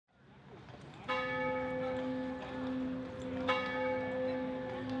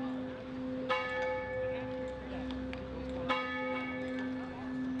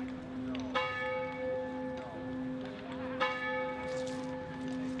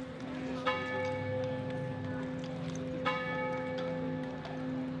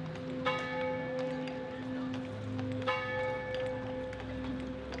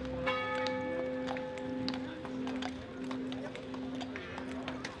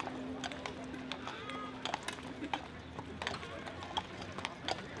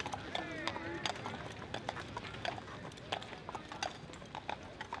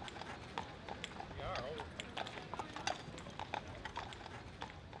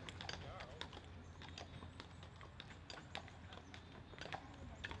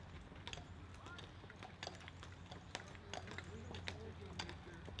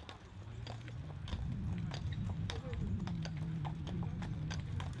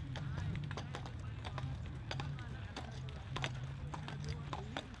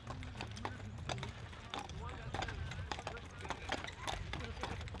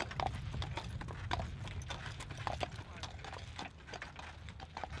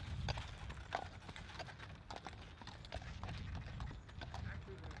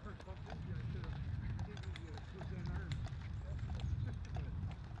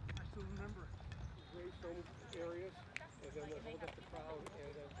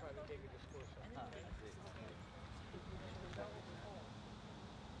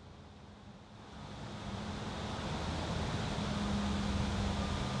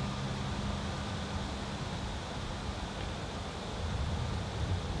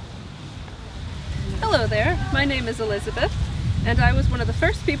Hello there, my name is Elizabeth, and I was one of the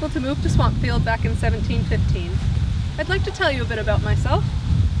first people to move to Swampfield back in 1715. I'd like to tell you a bit about myself.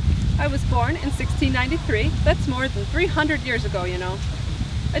 I was born in 1693, that's more than 300 years ago, you know.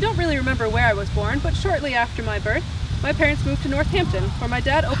 I don't really remember where I was born, but shortly after my birth, my parents moved to Northampton, where my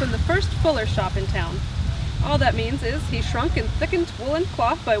dad opened the first fuller shop in town. All that means is he shrunk and thickened woolen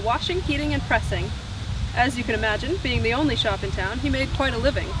cloth by washing, heating, and pressing. As you can imagine, being the only shop in town, he made quite a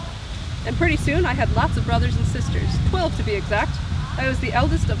living. And pretty soon I had lots of brothers and sisters, 12 to be exact. I was the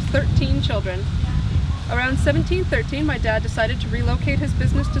eldest of 13 children. Around 1713 my dad decided to relocate his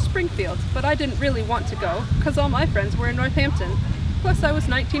business to Springfield, but I didn't really want to go, because all my friends were in Northampton. Plus I was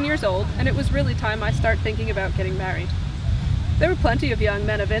 19 years old, and it was really time I start thinking about getting married. There were plenty of young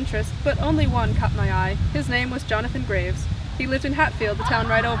men of interest, but only one caught my eye. His name was Jonathan Graves. He lived in Hatfield, the town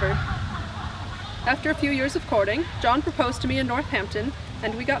right over. After a few years of courting, John proposed to me in Northampton,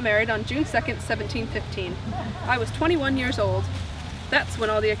 and we got married on June 2nd, 1715. I was 21 years old. That's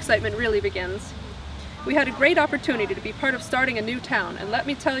when all the excitement really begins. We had a great opportunity to be part of starting a new town, and let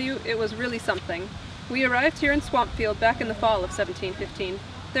me tell you, it was really something. We arrived here in Swampfield back in the fall of 1715.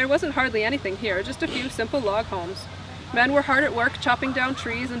 There wasn't hardly anything here, just a few simple log homes. Men were hard at work chopping down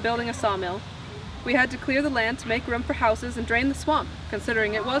trees and building a sawmill. We had to clear the land to make room for houses and drain the swamp,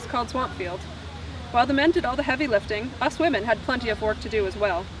 considering it was called Swampfield. While the men did all the heavy lifting, us women had plenty of work to do as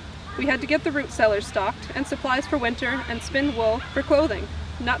well. We had to get the root cellars stocked, and supplies for winter, and spin wool for clothing,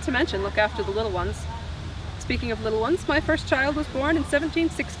 not to mention look after the little ones. Speaking of little ones, my first child was born in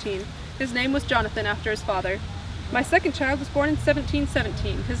 1716. His name was Jonathan after his father. My second child was born in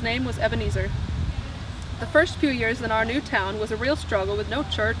 1717. His name was Ebenezer. The first few years in our new town was a real struggle with no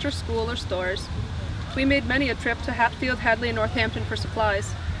church or school or stores. We made many a trip to Hatfield, Hadley, and Northampton for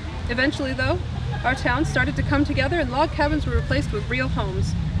supplies. Eventually, though, our town started to come together and log cabins were replaced with real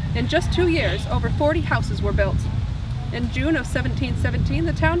homes. In just 2 years, over 40 houses were built. In June of 1717,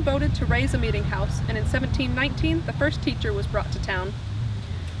 the town voted to raise a meeting house, and in 1719, the first teacher was brought to town.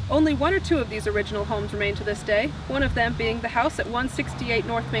 Only one or two of these original homes remain to this day, one of them being the house at 168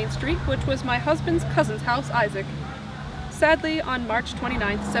 North Main Street, which was my husband's cousin's house, Isaac. Sadly, on March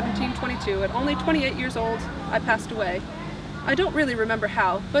 29, 1722, at only 28 years old, I passed away. I don't really remember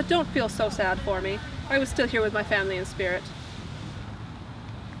how, but don't feel so sad for me. I was still here with my family in spirit.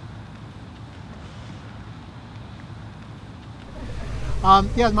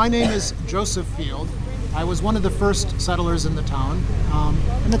 My name is Joseph Field. I was one of the first settlers in the town,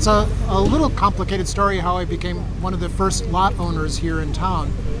 and it's a little complicated story how I became one of the first lot owners here in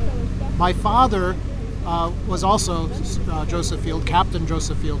town. My father was also Joseph Field, Captain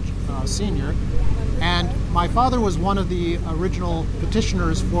Joseph Field Sr., and my father was one of the original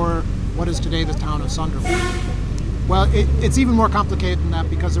petitioners for what is today the town of Sunderland. Well, it's even more complicated than that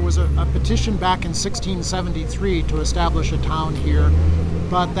because there was a petition back in 1673 to establish a town here,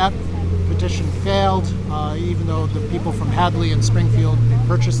 but that petition failed, even though the people from Hadley and Springfield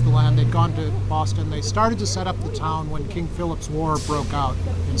purchased the land. They'd gone to Boston. They started to set up the town when King Philip's War broke out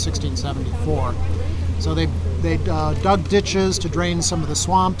in 1674. So they dug ditches to drain some of the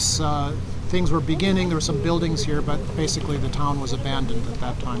swamps. Things were beginning, there were some buildings here, but basically the town was abandoned at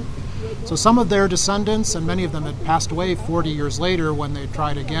that time. So some of their descendants, and many of them had passed away 40 years later when they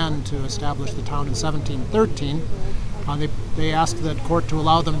tried again to establish the town in 1713. They asked the court to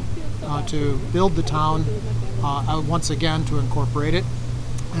allow them to build the town once again, to incorporate it.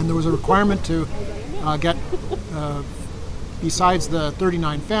 And there was a requirement to get, besides the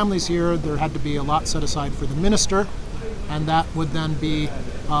 39 families here, there had to be a lot set aside for the minister, and that would then be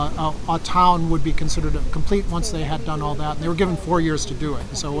a town would be considered complete once they had done all that. And they were given 4 years to do it.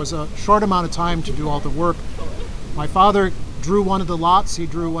 So it was a short amount of time to do all the work. My father drew one of the lots. He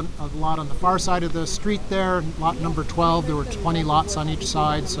drew a lot on the far side of the street there, lot number 12. There were 20 lots on each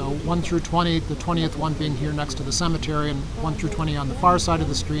side, so 1 through 20, the 20th one being here next to the cemetery, and 1 through 20 on the far side of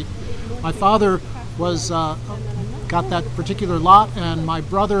the street. My father was got that particular lot, and my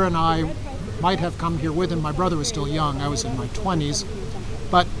brother and I might have come here with him. My brother was still young. I was in my 20s.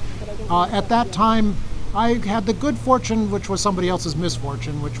 But at that time, I had the good fortune, which was somebody else's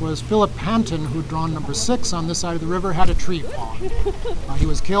misfortune, which was Philip Panton, who'd drawn number 6 on this side of the river, had a tree fall. He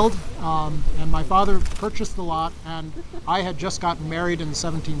was killed, and my father purchased the lot, and I had just gotten married in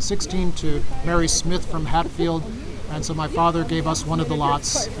 1716 to Mary Smith from Hatfield, and so my father gave us one of the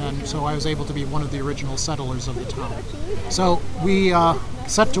lots, and so I was able to be one of the original settlers of the town. So we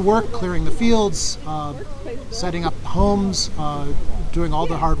set to work clearing the fields, setting up homes, doing all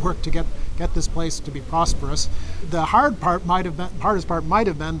the hard work to get this place to be prosperous. The hardest part might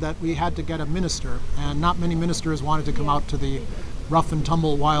have been that we had to get a minister, and not many ministers wanted to come out to the rough and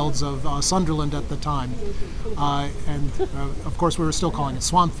tumble wilds of Sunderland at the time. And of course we were still calling it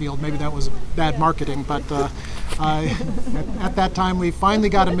Swampfield. Maybe that was bad marketing, but at that time we finally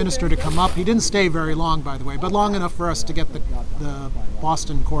got a minister to come up. He didn't stay very long, by the way, but long enough for us to get the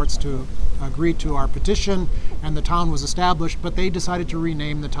Boston courts to agree to our petition, and the town was established. But they decided to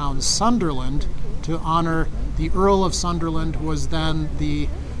rename the town Sunderland to honor the Earl of Sunderland, who was then the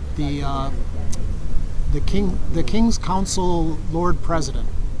King's Council Lord President.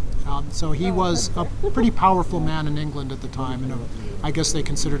 So he was a pretty powerful man in England at the time, and I guess they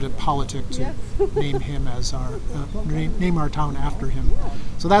considered it politic to name him as name our town after him.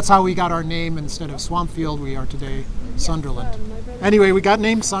 So that's how we got our name. Instead of Swampfield, we are today Sunderland. Anyway, we got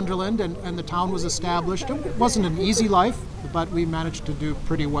named Sunderland, and the town was established. It wasn't an easy life, but we managed to do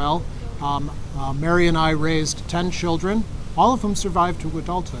pretty well. Mary and I raised 10 children, all of whom survived to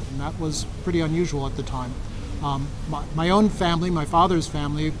adulthood, and that was pretty unusual at the time. My own family, my father's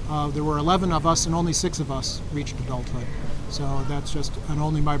family, there were 11 of us and only 6 of us reached adulthood. So that's just, and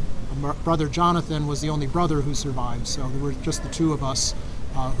only my brother Jonathan was the only brother who survived. So there were just the 2 of us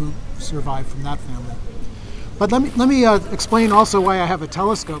who survived from that family. But let me explain also why I have a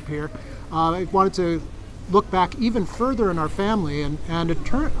telescope here. I wanted to look back even further in our family, and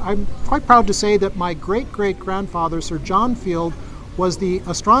I'm quite proud to say that my great-great-grandfather, Sir John Field, was the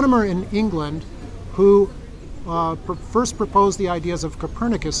astronomer in England who first proposed the ideas of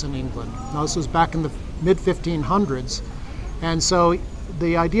Copernicus in England. Now this was back in the mid-1500s, and so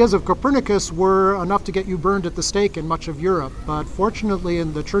the ideas of Copernicus were enough to get you burned at the stake in much of Europe, but fortunately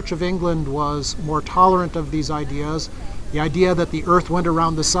the Church of England was more tolerant of these ideas. The idea that the Earth went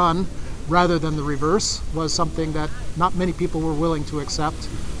around the sun rather than the reverse was something that not many people were willing to accept,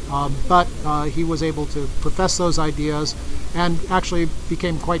 but he was able to profess those ideas and actually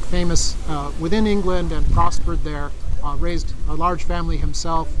became quite famous within England and prospered there, raised a large family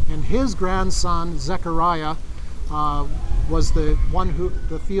himself, and his grandson Zechariah was the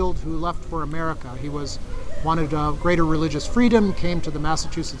Field who left for America. He wanted greater religious freedom, came to the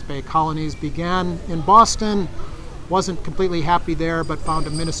Massachusetts Bay Colonies, began in Boston, wasn't completely happy there, but found a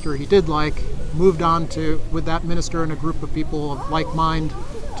minister he did like, moved on with that minister and a group of people of like mind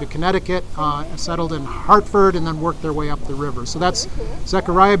to Connecticut, settled in Hartford, and then worked their way up the river. So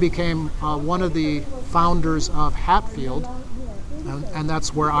Zechariah became one of the founders of Hatfield, and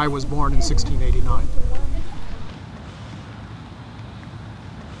that's where I was born in 1689.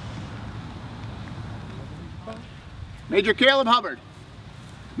 Major Caleb Hubbard,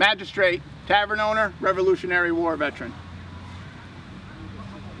 magistrate, tavern owner, Revolutionary War veteran.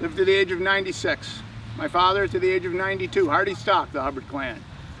 Lived to the age of 96. My father to the age of 92, hardy stock, the Hubbard clan.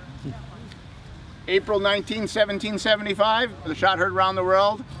 April 19, 1775, the shot heard around the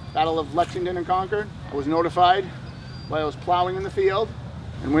world, Battle of Lexington and Concord. I was notified while I was plowing in the field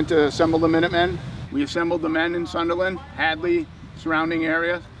and went to assemble the Minutemen. We assembled the men in Sunderland, Hadley, surrounding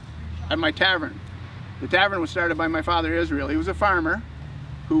areas, at my tavern. The tavern was started by my father Israel. He was a farmer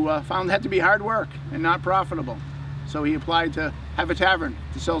who found that to be hard work and not profitable. So he applied to have a tavern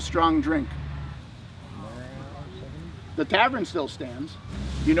to sell strong drink. The tavern still stands.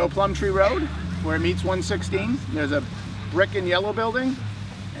 You know Plum Tree Road, where it meets 116? There's a brick and yellow building,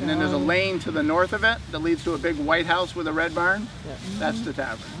 and then there's a lane to the north of it that leads to a big white house with a red barn. That's the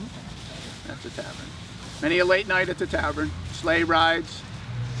tavern. That's the tavern. Many a late night at the tavern, sleigh rides,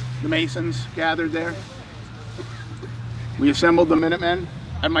 the Masons gathered there. We assembled the Minutemen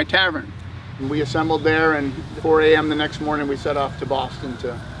at my tavern. And we assembled there, and 4 a.m. the next morning we set off to Boston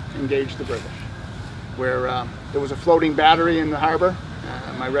to engage the British, where there was a floating battery in the harbor.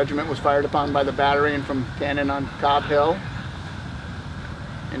 My regiment was fired upon by the battery and from cannon on Cobb Hill.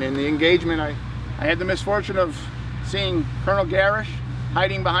 And in the engagement I had the misfortune of seeing Colonel Garish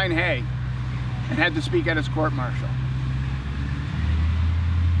hiding behind hay and had to speak at his court-martial.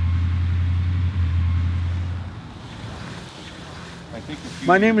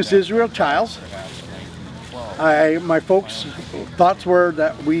 My name is Israel Childs. My folks' thoughts were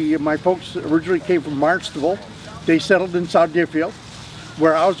that my folks originally came from Barnstable. They settled in South Deerfield,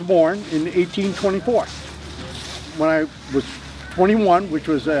 where I was born in 1824. When I was 21, which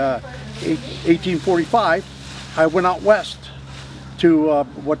was 1845, I went out west to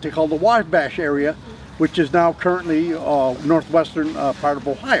what they call the Wabash area, which is now currently northwestern part of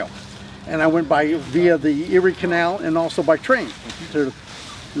Ohio. And I went via the Erie Canal and also by train to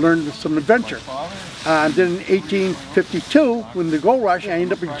learn some adventure. And then in 1852, when the gold rush, I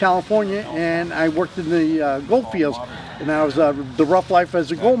ended up in California and I worked in the gold fields. And I was the rough life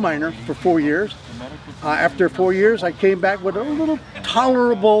as a gold miner for 4 years. After 4 years, I came back with a little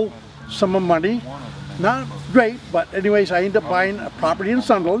tolerable sum of money. Not great, but anyways, I ended up buying a property in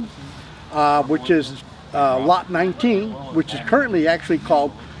Sunderland, which is lot 19, which is currently actually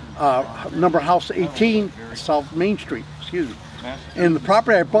called number house 18 South Main Street, excuse me. And the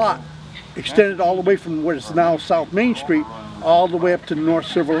property I bought extended all the way from what is now South Main Street all the way up to North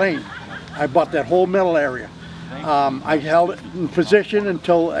Silver Lane. I bought that whole middle area. I held it in position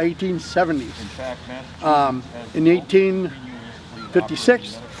until 1870s. In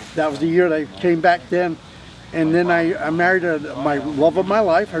 1856, that was the year that I came back then. And then I married my love of my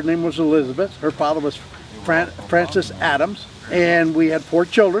life. Her name was Elizabeth. Her father was Francis Adams. And we had 4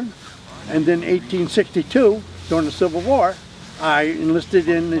 children. And then 1862, during the Civil War, I enlisted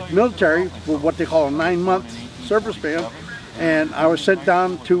in the military for what they call a 9-month service band. And I was sent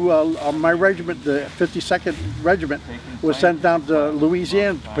down to my regiment, the 52nd Regiment, was sent down to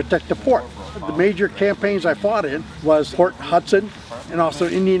Louisiana to protect the port. The major campaigns I fought in was Port Hudson and also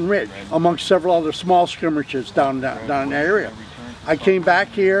Indian Ridge, amongst several other small skirmishes down in that area. I came back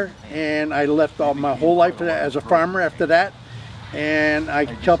here and I left my whole life as a farmer after that, and I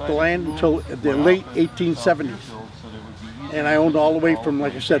kept the land until the late 1870s. And I owned all the way from,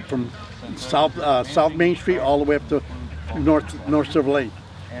 like I said, from South Main Street all the way up to North Silver Lane.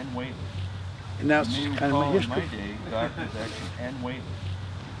 And that's kind of my history.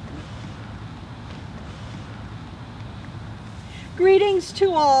 Greetings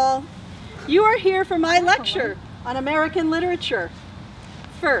to all. You are here for my lecture on American literature.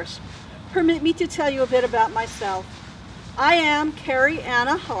 First, permit me to tell you a bit about myself. I am Carrie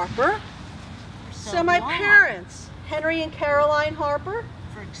Anna Harper. So my parents, Henry and Caroline Harper,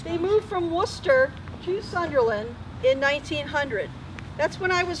 they moved from Worcester to Sunderland in 1900. That's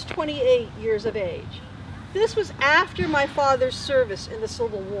when I was 28 years of age. This was after my father's service in the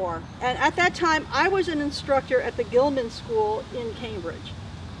Civil War, and at that time I was an instructor at the Gilman School in Cambridge.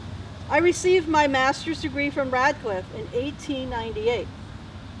 I received my master's degree from Radcliffe in 1898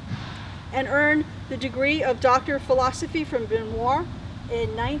 and earned the degree of Doctor of Philosophy from Benoit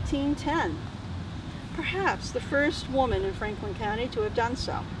in 1910. Perhaps the first woman in Franklin County to have done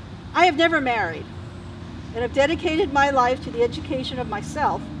so. I have never married and have dedicated my life to the education of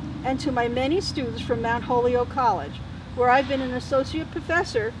myself and to my many students from Mount Holyoke College, where I've been an associate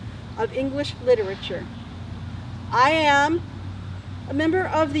professor of English literature. I am a member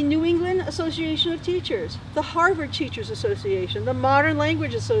of the New England Association of Teachers, the Harvard Teachers Association, the Modern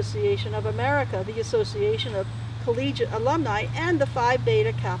Language Association of America, the Association of Collegiate Alumni, and the Phi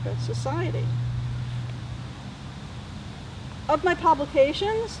Beta Kappa Society. Of my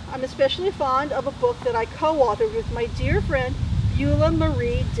publications, I'm especially fond of a book that I co-authored with my dear friend Eula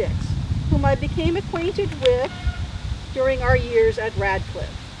Marie Dix, whom I became acquainted with during our years at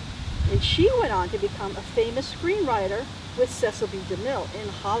Radcliffe. And she went on to become a famous screenwriter with Cecil B. DeMille in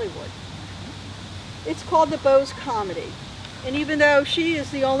Hollywood. It's called The Beau's Comedy. And even though she is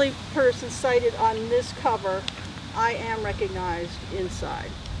the only person cited on this cover, I am recognized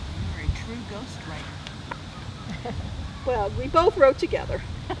inside. You're a true ghostwriter. Well, we both wrote together.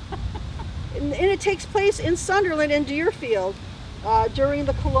 And it takes place in Sunderland and Deerfield during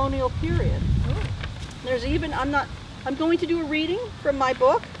the colonial period. There's even, I'm going to do a reading from my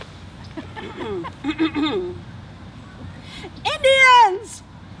book. Indians!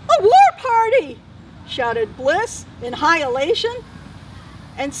 A war party! Shouted Bliss in high elation.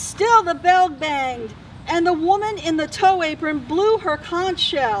 And still the bell banged, and the woman in the tow apron blew her conch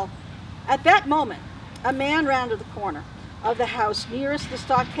shell. At that moment, a man rounded the corner of the house nearest the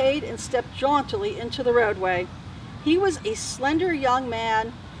stockade and stepped jauntily into the roadway. He was a slender young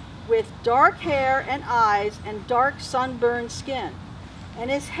man with dark hair and eyes and dark sunburned skin, and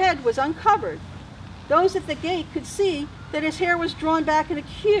his head was uncovered. Those at the gate could see that his hair was drawn back in a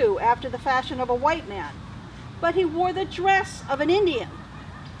queue after the fashion of a white man, but he wore the dress of an Indian,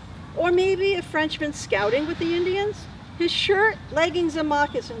 or maybe a Frenchman scouting with the Indians. His shirt, leggings, and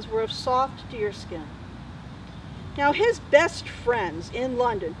moccasins were of soft deerskin. Now his best friends in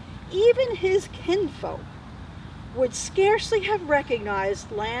London, even his kinfolk, would scarcely have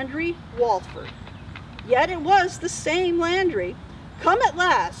recognized Landry Walford. Yet it was the same Landry, come at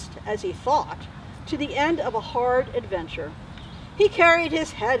last, as he thought, to the end of a hard adventure. He carried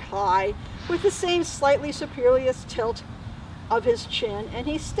his head high, with the same slightly supercilious tilt of his chin, and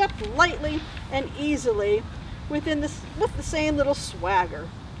he stepped lightly and easily with the same little swagger.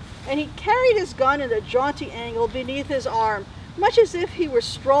 And he carried his gun at a jaunty angle beneath his arm, much as if he were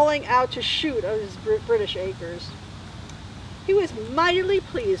strolling out to shoot at his British acres. He was mightily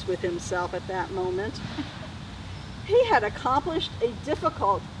pleased with himself at that moment. He had accomplished a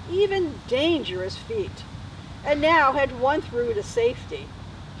difficult, even dangerous feat, and now had won through to safety.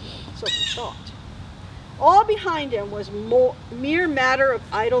 So he thought. All behind him was mere matter of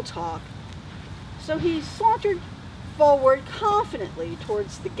idle talk. So he sauntered forward confidently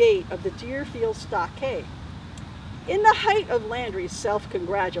towards the gate of the Deerfield Stockade. In the height of Landry's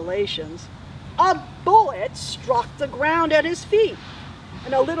self-congratulations, a bullet struck the ground at his feet,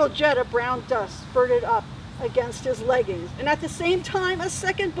 and a little jet of brown dust spurted up against his leggings, and at the same time a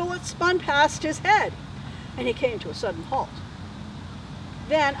second bullet spun past his head, and he came to a sudden halt.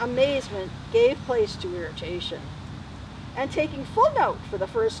 Then amazement gave place to irritation, and taking full note for the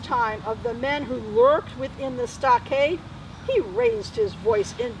first time of the men who lurked within the stockade, he raised his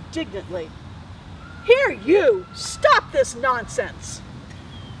voice indignantly. "Here, you! Stop this nonsense!"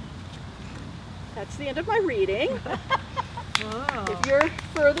 That's the end of my reading. If you're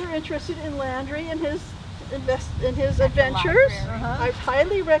further interested in Landry and his adventures, I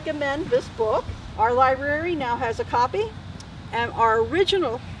highly recommend this book. Our library now has a copy, and our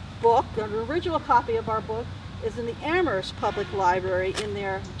original book, the original copy of our book, is in the Amherst Public Library in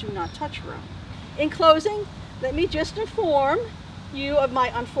their Do Not Touch room. In closing, let me just inform you of my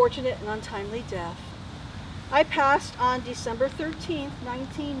unfortunate and untimely death. I passed on December 13th,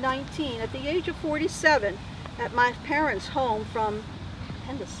 1919, at the age of 47, at my parents' home from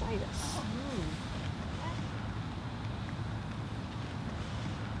appendicitis.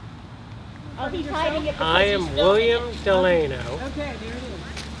 I am William Delano. Okay, there it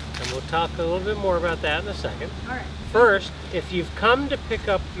is. And we'll talk a little bit more about that in a second. All right. First, if you've come to pick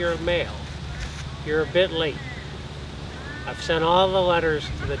up your mail, you're a bit late. I've sent all the letters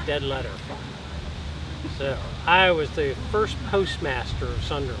to the dead letter file. So, I was the first postmaster of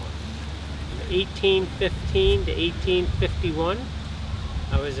Sunderland. From 1815 to 1851,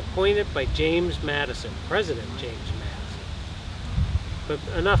 I was appointed by James Madison, President James Madison. But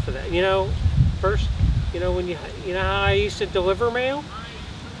enough of that. You know, first, when you know how I used to deliver mail?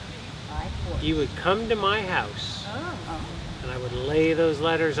 You would come to my house, and I would lay those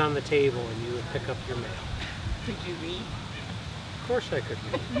letters on the table, and you would pick up your mail. Could you read? Of course I could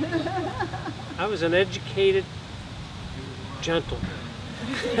read. I was an educated gentleman.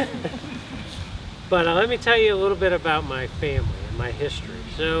 But let me tell you a little bit about my family and my history.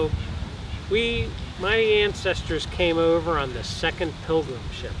 So, my ancestors came over on the second pilgrim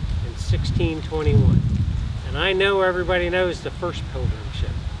ship in 1621. And I know everybody knows the first pilgrim ship.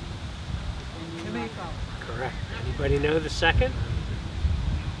 Correct. Anybody know the second?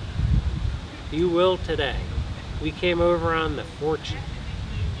 You will today. We came over on the Fortune.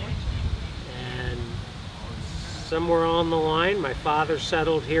 And somewhere on the line, my father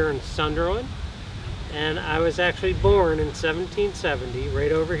settled here in Sunderland. And I was actually born in 1770,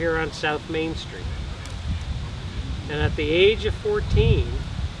 right over here on South Main Street. And at the age of 14,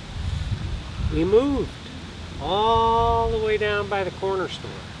 we moved all the way down by the corner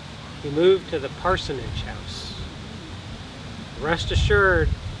store. We moved to the parsonage house. Rest assured,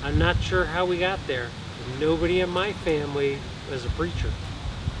 I'm not sure how we got there. Nobody in my family was a preacher.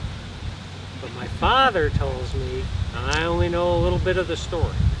 But my father tells me, and I only know a little bit of the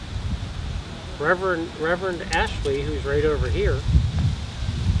story. Reverend Ashley, who's right over here,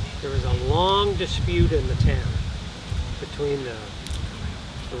 there was a long dispute in the town between the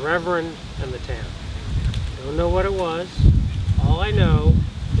Reverend and the town. Don't know what it was. All I know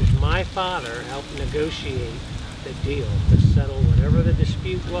is my father helped negotiate the deal to settle whatever the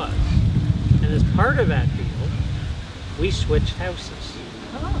dispute was. And as part of that deal, we switched houses.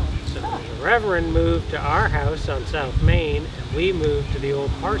 So the Reverend moved to our house on South Main, and we moved to the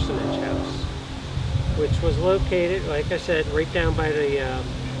old parsonage house, which was located, like I said, right down by where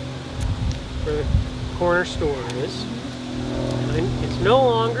the corner store is. And it's no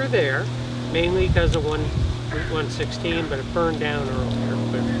longer there, mainly because of Route 116, but it burned down earlier.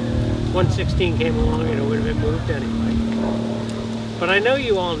 But 116 came along and it would have been moved anyway. But I know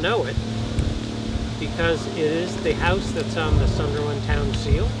you all know it, because it is the house that's on the Sunderland Town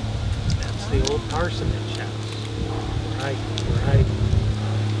Seal. That's the old parsonage house, where I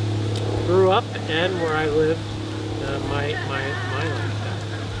grew up and where I lived my lifetime.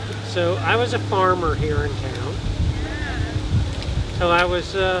 So I was a farmer here in town till I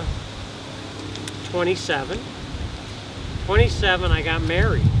was 27. 27, I got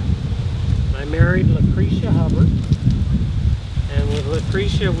married. I married Lucretia Hubbard, and with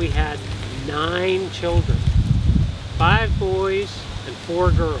Lucretia we had 9 children, 5 boys and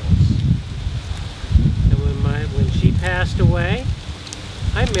 4 girls. And when she passed away,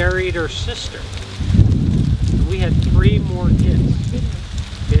 I married her sister. And we had 3 more kids.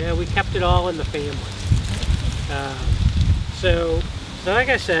 Yeah, we kept it all in the family. So like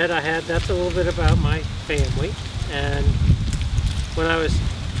I said, that's a little bit about my family. And when I was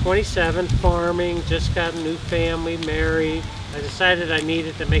 27, farming, just got a new family, married. I decided I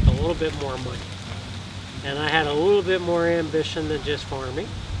needed to make a little bit more money. And I had a little bit more ambition than just farming.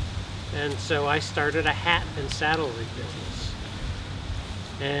 And so I started a hat and saddlery business.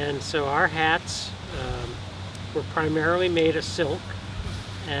 And so our hats were primarily made of silk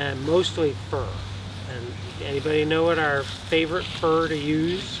and mostly fur. And anybody know what our favorite fur to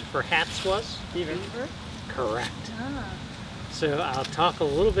use for hats was? Beaver? Correct. Ah. So I'll talk a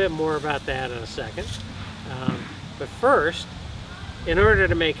little bit more about that in a second. But first, in order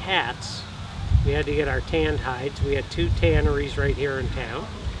to make hats, we had to get our tanned hides. We had 2 tanneries right here in town.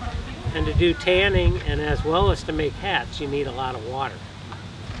 And to do tanning and as well as to make hats, you need a lot of water.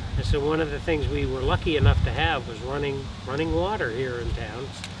 And so one of the things we were lucky enough to have was running water here in town,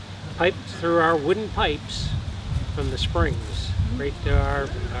 piped through our wooden pipes from the springs right to our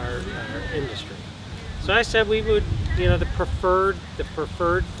industry. So I said we would, you know, the preferred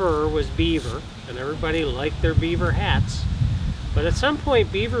fur was beaver, and everybody liked their beaver hats. But at some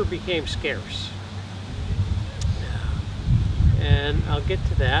point, beaver became scarce. And I'll get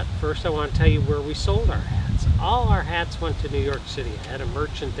to that. First, I want to tell you where we sold our hats. All our hats went to New York City. I had a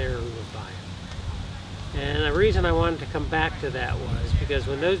merchant there who would buy them. And the reason I wanted to come back to that was because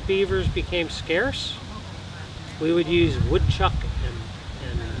when those beavers became scarce, we would use woodchuck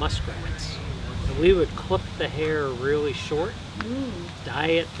and muskrats. And we would clip the hair really short, dye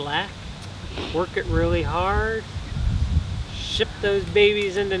it black, work it really hard, ship those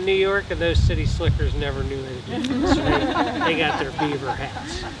babies into New York, and those city slickers never knew any difference. They got their beaver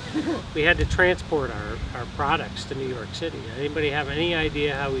hats. We had to transport our products to New York City. Anybody have any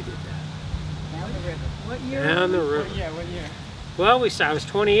idea how we did that? Down the river. What year? Down the river. What year? Well, I was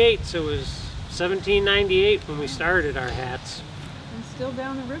 28, so it was 1798 when we started our hats. And still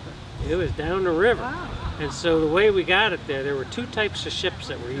down the river. It was down the river. Wow. And so the way we got it there were 2 types of ships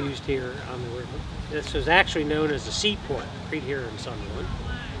that were used here on the river. This was actually known as the seaport right here in Sunderland.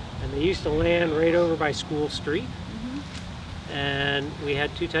 And they used to land right over by School Street. And we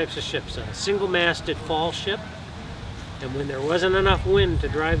had 2 types of ships, a single-masted fall ship. And when there wasn't enough wind to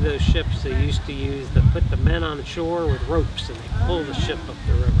drive those ships, they used to put the men on shore with ropes and they'd pull the ship up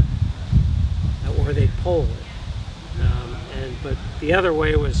the river. Or they'd pole it. But the other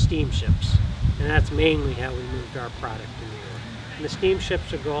way was steamships. And that's mainly how we moved our product to New York. And the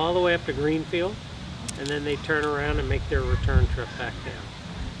steamships would go all the way up to Greenfield, and then they'd turn around and make their return trip back down.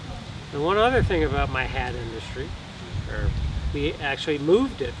 And one other thing about my hat industry, we actually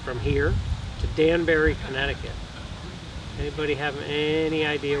moved it from here to Danbury, Connecticut. Anybody have any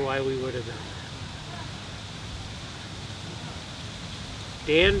idea why we would have done that?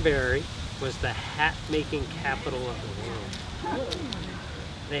 Danbury was the hat-making capital of the world.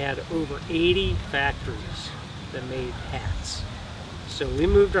 They had over 80 factories that made hats. So we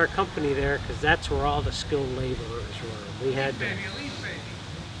moved our company there because that's where all the skilled laborers were. We had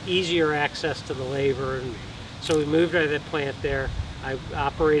easier access to the labor, and so we moved out of the plant there. I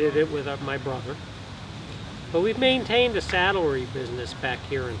operated it with my brother. But we've maintained a saddlery business back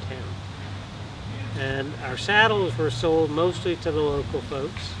here in town. And our saddles were sold mostly to the local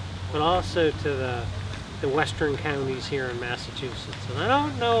folks, but also to the western counties here in Massachusetts. And I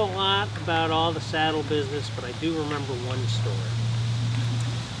don't know a lot about all the saddle business, but I do remember one story.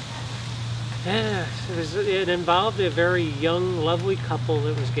 Yeah, it involved a very young, lovely couple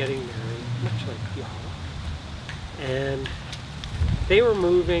that was getting married, much like y'all. And they were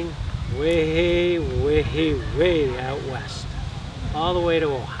moving way, way, way out west, all the way to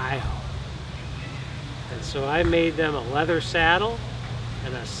Ohio. And so I made them a leather saddle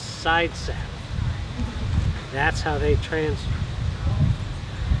and a side saddle. That's how they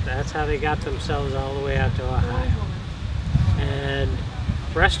got themselves all the way out to Ohio. And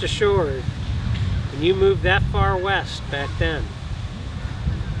rest assured, when you moved that far west back then,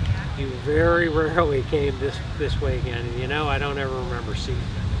 you very rarely came this way again. And you know, I don't ever remember seeing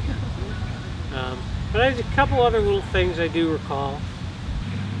them. But there's a couple other little things I do recall.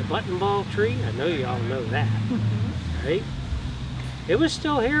 The buttonball tree, I know you all know that, right? It was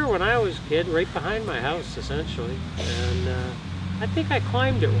still here when I was a kid, right behind my house, essentially. And I think I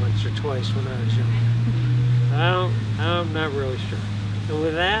climbed it once or twice when I was younger. I'm not really sure. And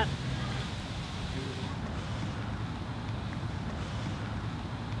with that,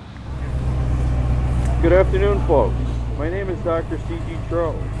 good afternoon, folks. My name is Dr. C.G.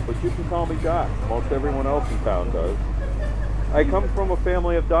 Tro, but you can call me Doc. Most everyone else in town does. I come from a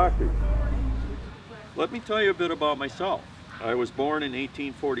family of doctors. Let me tell you a bit about myself. I was born in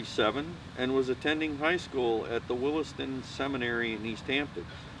 1847 and was attending high school at the Williston Seminary in East Hampton,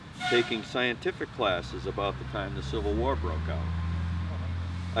 taking scientific classes about the time the Civil War broke out.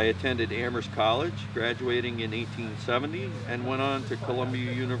 I attended Amherst College, graduating in 1870, and went on to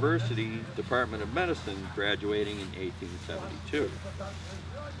Columbia University Department of Medicine, graduating in 1872.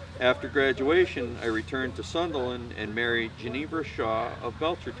 After graduation, I returned to Sunderland and married Geneva Shaw of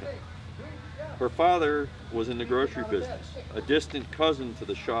Belchertown. Her father was in the grocery business, a distant cousin to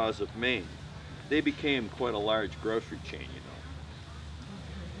the Shaws of Maine. They became quite a large grocery chain, you know.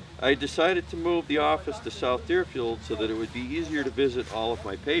 I decided to move the office to South Deerfield so that it would be easier to visit all of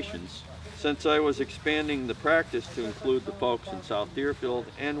my patients, since I was expanding the practice to include the folks in South Deerfield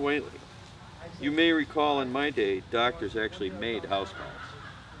and Whately. You may recall in my day, doctors actually made house calls.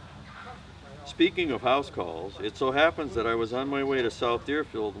 Speaking of house calls, it so happens that I was on my way to South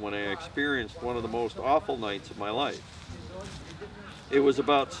Deerfield when I experienced one of the most awful nights of my life. It was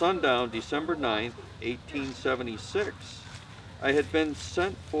about sundown, December 9th, 1876. I had been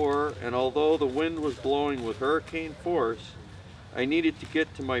sent for, and although the wind was blowing with hurricane force, I needed to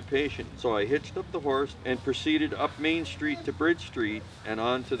get to my patient, so I hitched up the horse and proceeded up Main Street to Bridge Street and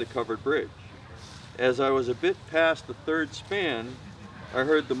on to the covered bridge. As I was a bit past the third span, I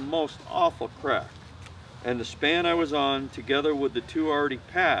heard the most awful crack, and the span I was on, together with the two already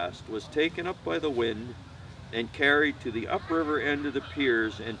passed, was taken up by the wind and carried to the upriver end of the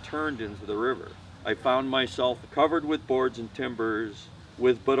piers and turned into the river. I found myself covered with boards and timbers,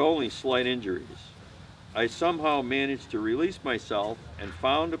 with but only slight injuries. I somehow managed to release myself and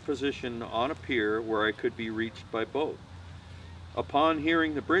found a position on a pier where I could be reached by boat. Upon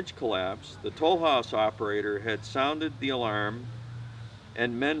hearing the bridge collapse, the toll house operator had sounded the alarm,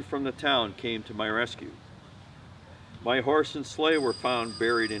 and men from the town came to my rescue. My horse and sleigh were found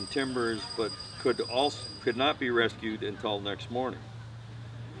buried in timbers, but could not be rescued until next morning.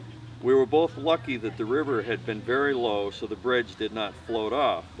 We were both lucky that the river had been very low, so the bridge did not float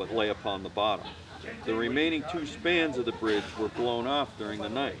off, but lay upon the bottom. The remaining two spans of the bridge were blown off during the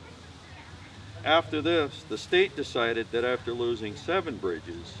night. After this, the state decided that after losing 7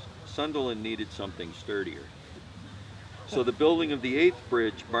 bridges, Sunderland needed something sturdier. So the building of the 8th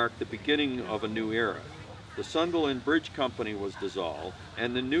bridge marked the beginning of a new era. The Sunderland Bridge Company was dissolved,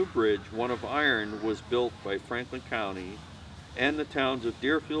 and the new bridge, one of iron, was built by Franklin County and the towns of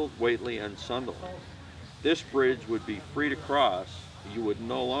Deerfield, Whately, and Sunderland. This bridge would be free to cross. You would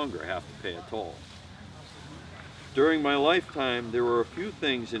no longer have to pay a toll. During my lifetime, there were a few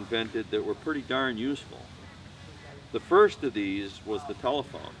things invented that were pretty darn useful. The first of these was the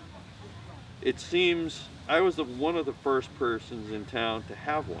telephone. It seems I was one of the first persons in town to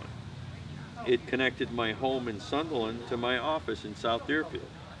have one. It connected my home in Sunderland to my office in South Deerfield.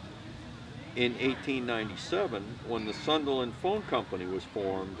 In 1897, when the Sunderland Phone Company was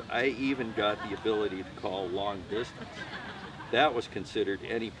formed, I even got the ability to call long distance. That was considered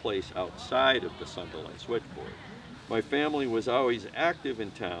any place outside of the Sunderland switchboard. My family was always active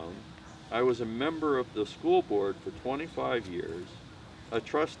in town. I was a member of the school board for 25 years, a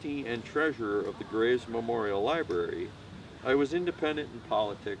trustee and treasurer of the Graves Memorial Library. I was independent in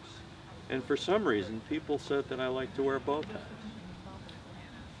politics, and for some reason, people said that I liked to wear bow ties.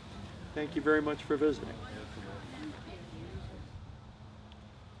 Thank you very much for visiting.